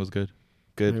think everything was good.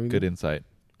 Everything? Good insight.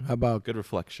 How about Good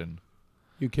reflection.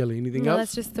 you, Kelly? Anything No, else?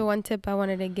 that's just the one tip I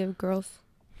wanted to give girls.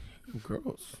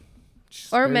 Girls.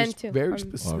 Just Or very men, too. Very Or-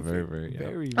 specific. Oh, very, yeah.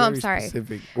 Very, Oh, I'm very sorry.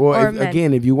 specific. Well, Or men.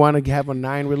 again, if you want to have a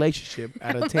 9 relationship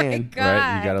out of 10, God.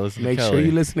 Right? You gotta listen make to Kelly. sure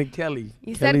you listen to Kelly.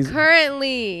 You Kelly's- said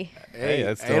currently. Hey,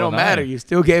 that's it still a don't 9. matter. You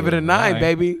still gave it a Still a 9, 9.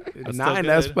 baby. That's 9, still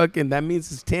that's good. fucking, that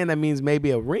means it's 10. That means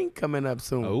maybe a ring coming up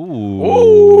soon.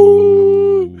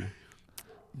 Ooh.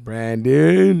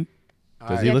 Brandon.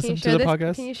 Does he Yeah, listen to the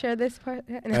podcast? Can you share this part?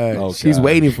 Oh, She's gosh.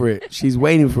 waiting for it. She's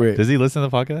waiting for it. Does he listen to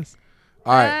the podcast?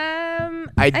 All right.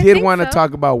 I did think want to so.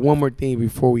 talk about one more thing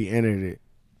before we ended it.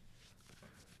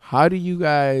 How do you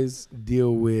guys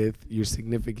deal with your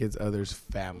significant other's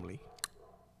family?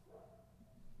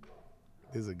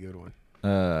 This is a good one.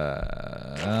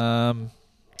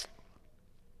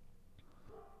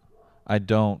 I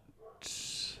don't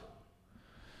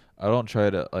try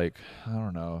to, like, I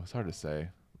don't know. It's hard to say.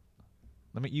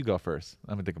 You go first.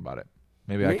 Let me think about it.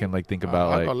 Maybe I Me? can like think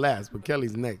about I'll like go last, but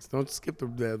Kelly's next. Don't skip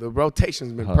the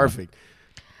rotation's been Uh-huh. perfect.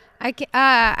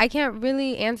 I can't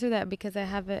really answer that because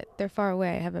they're far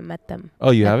away. I haven't met them.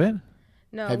 Oh, you haven't?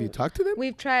 No. Have you talked to them?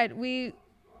 We've tried.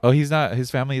 Oh, his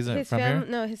family isn't from here?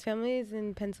 No, his family is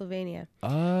in Pennsylvania.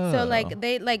 Oh. So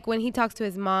like when he talks to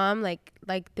his mom,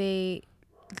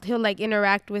 he'll like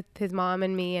interact with his mom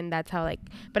and me, and that's how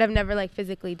but I've never like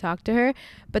physically talked to her.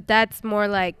 But that's more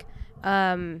like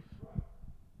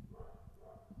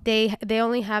they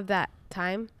only have that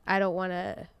time. I don't want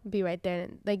to be right there,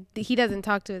 and like he doesn't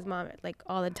talk to his mom like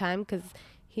all the time because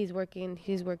he's working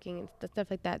and stuff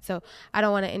like that. So I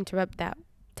don't want to interrupt that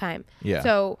time. Yeah.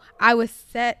 So I was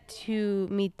set to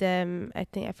meet them. I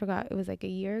forgot, it was like a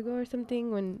year ago or something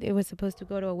when it was supposed to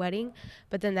go to a wedding,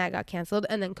 but then that got canceled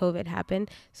and then COVID happened.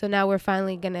 So now we're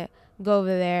finally gonna go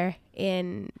over there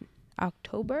in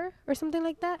October or something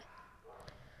like that.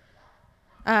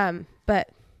 But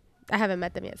I haven't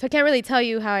met them yet, so I can't really tell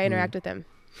you how I interact with them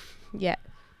yet.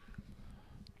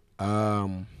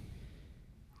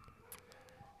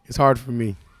 It's hard for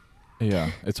me.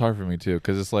 Yeah, it's hard for me too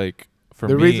because it's like for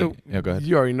The me. reason Yeah, go ahead.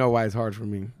 you already know why it's hard for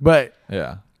me, but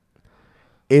Yeah.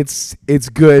 it's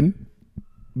good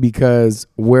because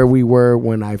where we were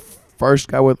when I first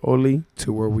got with Oli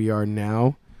to where we are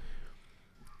now,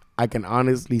 I can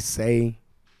honestly say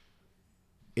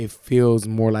it feels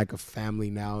more like a family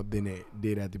now than it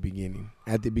did at the beginning.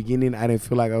 At the beginning, I didn't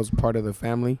feel like I was part of the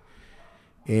family,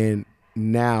 and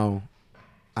now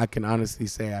I can honestly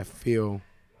say I feel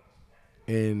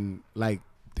and like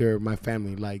they're my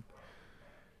family. Like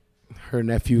her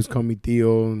nephews call me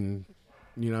Theo, and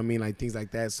you know what I mean, like things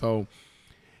like that. So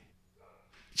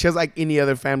just like any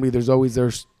other family, there's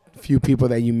few people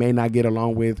that you may not get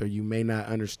along with, or you may not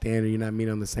understand, or you're not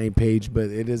meeting on the same page. But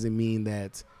it doesn't mean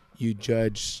that you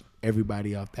judge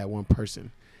everybody off that one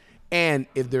person. And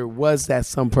if there was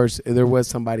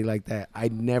somebody like that,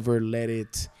 I'd never let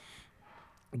it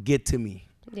get to me.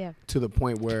 Yeah. To the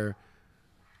point where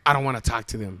I don't want to talk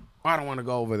to them, or I don't want to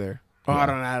go over there, or I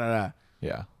don't know.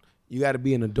 Yeah. You got to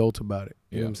be an adult about it.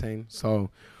 You know Yeah. what I'm saying? So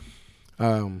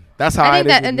that's how I it think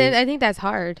is that, with and me. then I think that's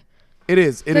hard. It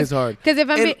is hard. Because if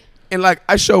I'm And like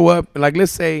I show up, and like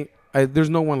let's say there's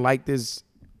no one like this,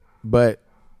 but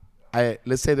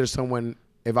let's say there's someone.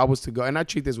 If I was to go, and I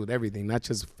treat this with everything, not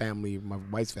just family, my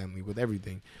wife's family, with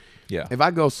everything. Yeah. If I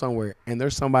go somewhere and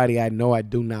there's somebody I know I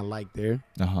do not like there,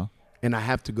 Uh-huh. and I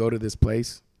have to go to this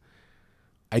place,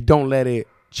 I don't let it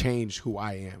change who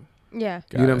I am. Yeah.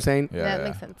 You know what I'm saying? Yeah, that yeah.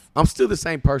 makes sense. I'm still the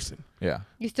same person. Yeah.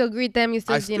 You still greet them. You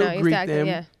still, I still you know, greet you're acting, them.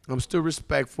 yeah. I'm still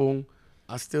respectful.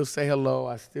 I still say hello.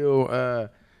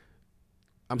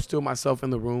 I'm still myself in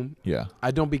the room. Yeah.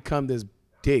 I don't become this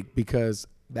dick because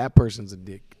that person's a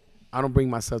dick. I don't bring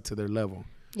myself to their level.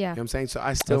 Yeah. You know what I'm saying? So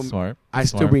That's smart. I That's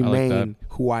still smart. I like remain that.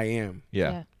 who I am. Yeah.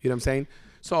 You know what I'm saying?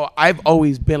 So I've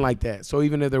always been like that. So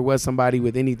even if there was somebody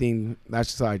with anything, that's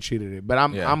just how I treated it. But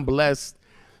I'm blessed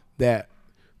that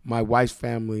my wife's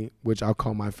family, which I'll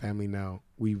call my family now,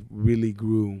 we really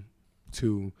grew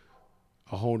to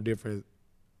a whole different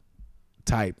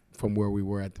type from where we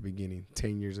were at the beginning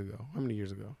 10 years ago. How many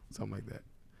years ago? Something like that.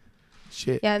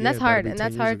 Shit. Yeah, and that's it better hard. be And 10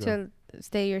 that's years hard ago. to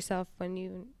stay yourself when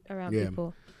you around Yeah.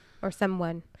 people or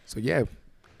someone. So yeah.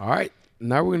 All right.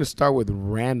 Now we're gonna start with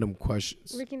random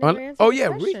questions. Ricky never answered oh the yeah,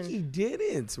 question. Ricky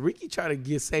didn't. Ricky tried to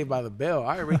get saved by the bell. All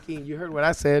right, Ricky, you heard what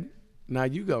I said. Now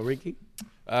you go, Ricky.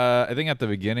 I think at the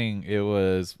beginning it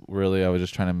was really I was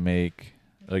just trying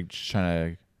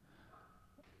to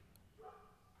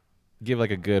give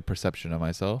like a good perception of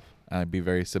myself and be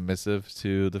very submissive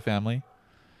to the family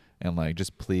and like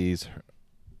just please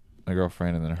my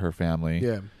girlfriend and then her family.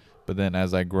 Yeah. But then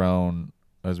as we grown,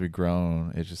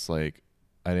 it's just like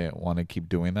I didn't want to keep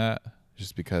doing that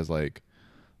just because like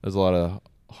there's a lot of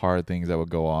hard things that would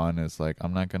go on. It's like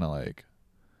I'm not gonna like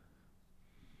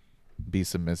be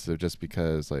submissive just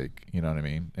because like you know what I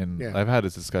mean. And Yeah. I've had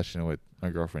this discussion with my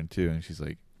girlfriend too, and she's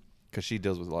like, because she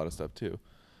deals with a lot of stuff too.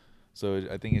 So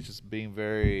I think it's just being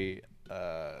very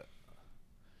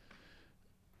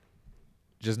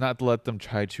just not to let them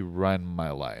try to run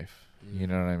my life. You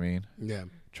know what I mean? Yeah.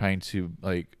 Trying to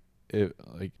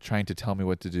trying to tell me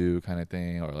what to do kind of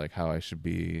thing or like how I should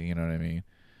be, you know what I mean?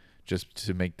 Just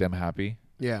to make them happy.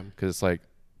 Yeah. Cuz it's like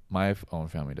my own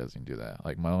family doesn't do that.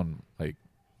 Like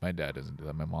my dad doesn't do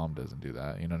that. My mom doesn't do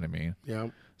that, you know what I mean? Yeah.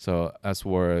 So that's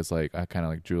where it's like I kind of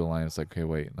like drew the line. It's like, okay,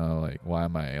 wait, no, like why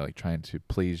am I like trying to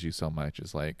please you so much?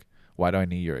 It's like why do I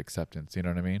need your acceptance? You know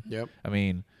what I mean? Yep. I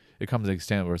mean, it comes to an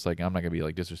extent where it's like I'm not gonna be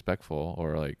like disrespectful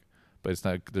or like, but it's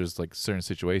not. There's like certain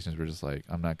situations where just like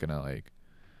I'm not gonna like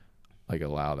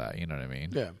allow that. You know what I mean?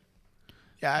 Yeah.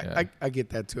 Yeah, I get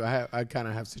that too. I kind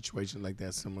of have situations like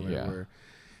that similar where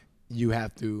you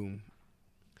have to,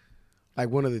 like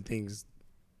one of the things,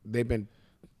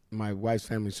 my wife's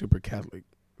family super Catholic.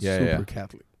 Super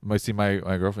Catholic. My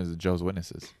girlfriend's the Jehovah's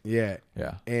Witnesses. Yeah.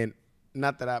 Yeah. And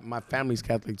not that my family's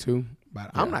Catholic too,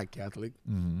 but I'm not Catholic.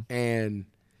 Mm-hmm. And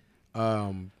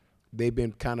they've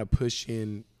been kind of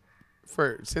pushing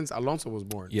since Alonso was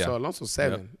born. Yeah. So Alonso's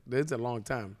 7. It's a long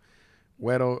time.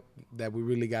 Weddle, that we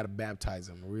really got to baptize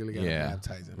him. We really got to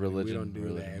baptize him. Religion. We don't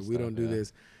do that. Stuff, We don't do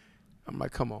this. I'm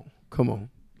like, come on.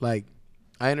 Like,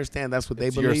 I understand that's what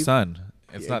they believe. It's your son.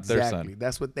 It's not their son.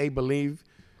 That's what they believe.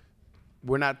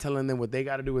 We're not telling them what they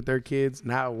got to do with their kids,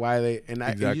 not why they. And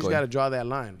you just got to draw that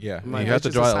line. Yeah, I'm like, you have to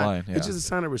draw that line. Yeah. It's just a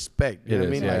sign of respect. You know what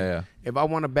I mean? Yeah, like, if I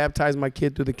want to baptize my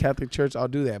kid through the Catholic Church, I'll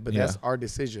do that. But that's our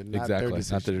decision, not their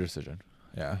decision. Not their decision.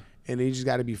 Yeah. And you just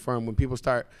got to be firm when people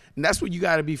start. And that's what you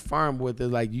got to be firm with.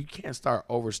 Is like you can't start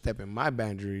overstepping my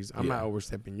boundaries. I'm not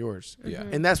overstepping yours. Yeah.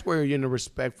 And that's where in a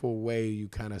respectful way you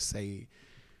kind of say.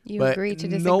 You agree to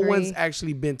disagree. No one's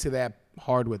actually been to that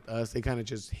hard with us. They kind of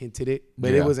just hinted it,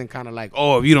 but Yeah. it wasn't kind of like,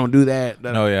 oh, if you don't do that.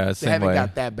 No, yeah, they same haven't way.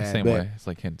 got that bad. Same way. It's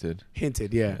like hinted.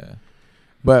 Hinted, yeah.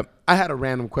 But I had a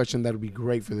random question that would be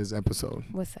great for this episode.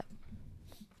 What's up?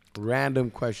 Random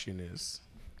question is,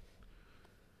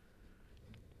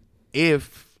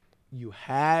 if you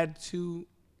had to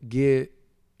get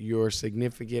your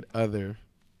significant other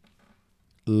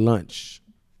lunch,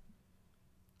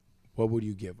 what would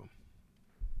you give them?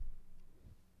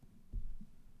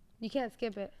 You can't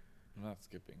skip it. I'm not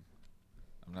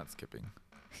skipping.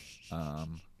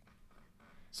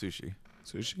 Sushi.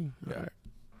 Sushi? Yeah. All right.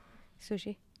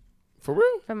 Sushi. For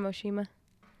real? From Moshima.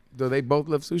 Do they both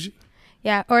love sushi?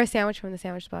 Yeah, or a sandwich from the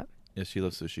sandwich spot. Yeah, she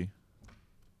loves sushi.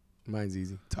 Mine's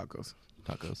easy. Tacos.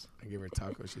 Tacos. I give her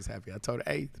tacos. She's happy. I told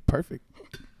her, hey, perfect.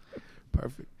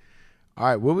 Perfect. All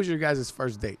right. What was your guys'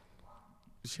 first date?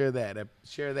 Share that,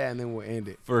 and then we'll end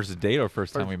it. First date or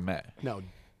first time we met? No,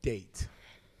 date.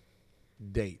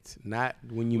 Date. Not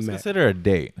when you What's met. consider a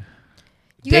date?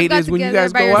 You guys Date got is when you together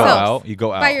guys by go yourselves. out. You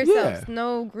go out. By yourselves. Yeah.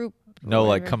 No group. No,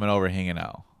 like whatever. coming over, hanging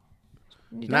out.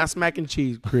 Not smacking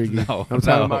cheese, Ricky. No, I'm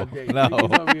talking about date. no,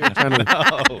 Ricky's over here trying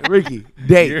to- no. Ricky,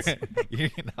 dates.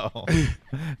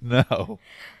 No.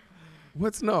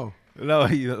 What's no? No,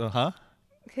 huh?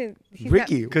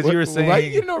 Ricky. Because you were Why you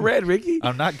saying- getting no red, Ricky?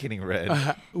 I'm not getting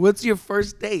red. What's your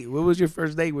first date? What was your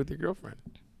first date with your girlfriend?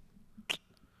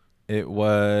 It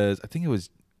was, I think it was,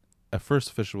 at first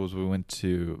official was we went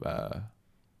to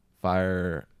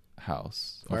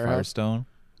Firehouse or Firehouse?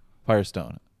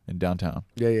 Firestone in downtown.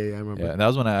 Yeah, I remember. Yeah, and that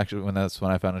was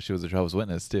when I found out she was a Jehovah's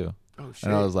Witness too. Oh shit!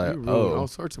 And I was like, you ruined oh. all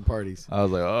sorts of parties. I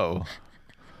was like, oh.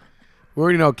 We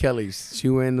already know Kelly's. She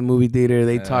went in the movie theater.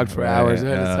 They talked for right, hours. yeah,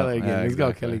 Let's tell her again. yeah, Let's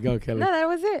exactly. go, Kelly. Go, Kelly. No, that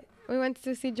was it. We went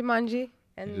to see Jumanji,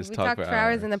 and we just talked talked for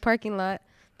hours in the parking lot.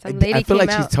 Some lady I feel came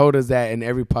like out. she's told us that in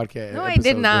every podcast. No, I did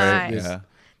episode, not. right? Yeah.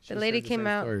 She The lady says came same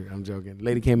out. story. I'm joking.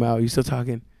 Lady came out. You still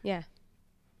talking? Yeah.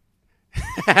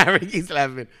 Ricky's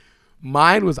laughing.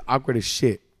 Mine was awkward as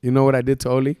shit. You know what I did to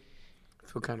Oli? I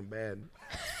feel kind of bad.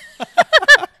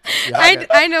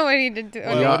 I know what he did to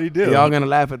What her. did he do? Y'all gonna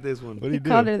laugh at this one. What did He he do?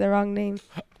 called her the wrong name.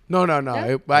 No. No?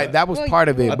 That was Well, part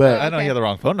of it, I but know he had the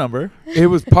wrong phone number. it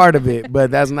was part of it,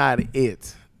 but that's not it. He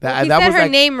That said was her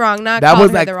like name wrong, not that called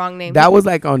was her like the wrong name. that was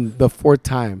like on the fourth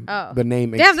time. Oh. The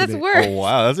name. Damn, that's incident. worse. Oh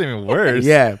wow, that's even worse.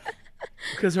 Yeah,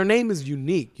 because her name is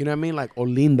unique. You know what I mean? Like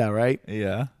Olinda, right?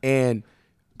 Yeah. And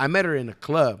I met her in a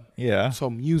club. Yeah. So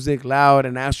music loud,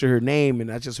 and asked her name,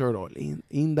 and I just heard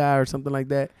Olinda or something like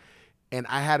that. And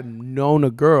I had known a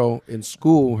girl in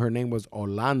school. Her name was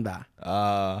Olanda.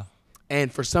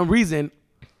 And for some reason,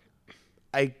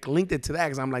 I linked it to that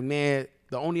because I'm like, man,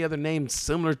 the only other name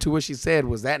similar to what she said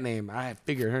was that name. I had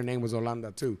figured her name was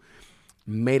Olanda too.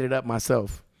 Made it up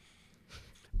myself.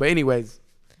 But anyways,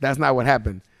 that's not what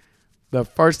happened. The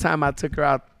first time I took her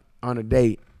out on a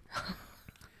date,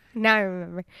 Now I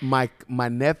remember. my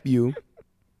nephew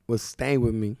was staying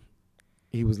with me.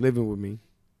 He was living with me.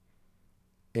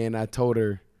 And I told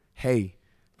her, hey,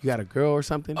 you got a girl or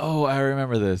something? Oh, I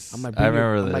remember this. I'm like, I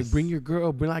remember this. like, bring your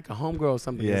girl, bring like a homegirl or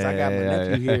something. Because Yeah, I got my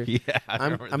nephew here. Yeah,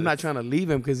 I'm not trying to leave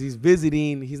him because he's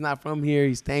visiting. He's not from here.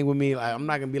 He's staying with me. Like, I'm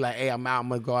not gonna be like, hey, I'm out. I'm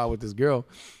gonna go out with this girl.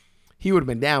 He would have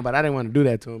been down, but I didn't want to do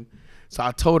that to him. So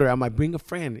I told her, I'm like, bring a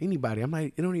friend, anybody. I'm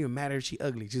like, it don't even matter if she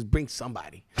ugly. Just bring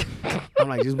somebody. I'm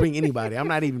like, just bring anybody. I'm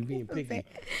not even being picky.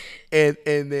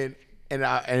 And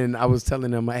I was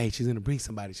telling them, like, hey, she's gonna bring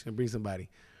somebody. She's gonna bring somebody.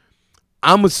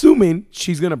 I'm assuming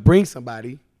she's gonna bring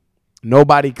somebody.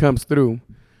 Nobody comes through,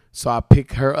 so I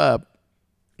pick her up,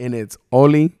 and it's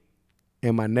Oli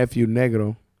and my nephew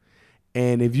Negro.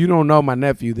 And if you don't know my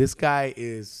nephew, this guy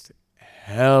is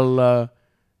hella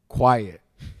quiet.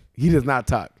 He does not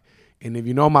talk. And if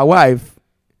you know my wife,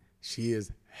 she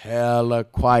is hella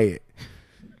quiet.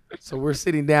 So we're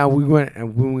sitting down. We went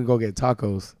and we go get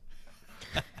tacos.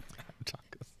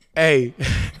 Hey.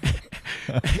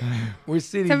 We're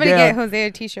sitting Somebody down. get Jose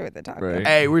a t-shirt with the taco. Right.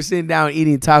 Hey, we're sitting down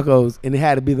eating tacos, and it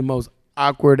had to be the most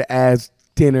awkward ass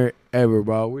dinner ever,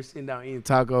 bro. We're sitting down eating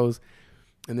tacos,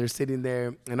 and they're sitting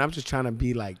there, and I'm just trying to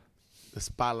be like the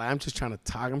spotlight. I'm just trying to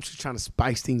talk. I'm just trying to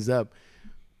spice things up,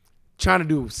 trying to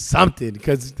do something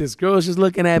because this girl's just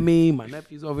looking at me. My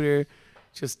nephew's over there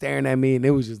just staring at me, and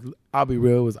it was just, I'll be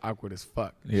real, it was awkward as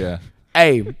fuck. Yeah.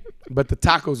 Hey, but the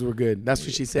tacos were good. That's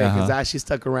what she said because Uh-huh. she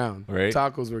stuck around. Right.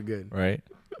 Tacos were good. Right.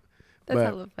 That's But-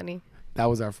 hella funny. That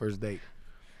was our first date.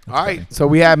 All right. So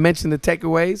we have mentioned the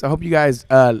takeaways. I hope you guys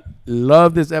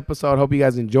love this episode. Hope you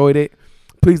guys enjoyed it.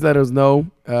 Please let us know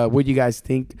what you guys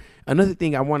think. Another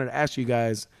thing I wanted to ask you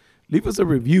guys, leave us a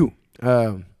review.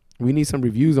 We need some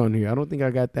reviews on here. I don't think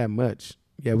I got that much.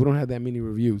 Yeah, we don't have that many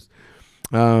reviews.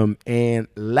 And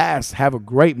last, have a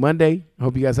great Monday. I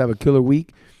hope you guys have a killer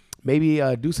week. Maybe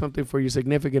do something for your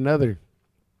significant other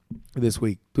this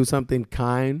week. Do something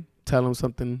kind. Tell them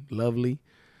something lovely.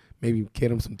 Maybe get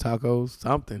them some tacos,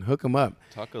 something. Hook them up.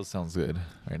 Tacos sounds good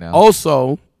right now.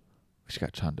 Also, she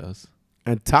got chandas.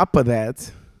 on top of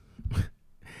that,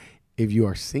 if you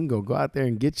are single, go out there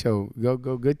and get your your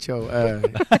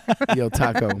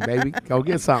taco, baby. Go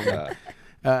get something.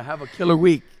 Have a killer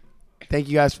week. Thank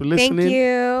you guys for listening. Thank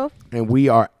you. And we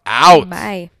are out.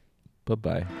 Bye.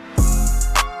 Bye-bye.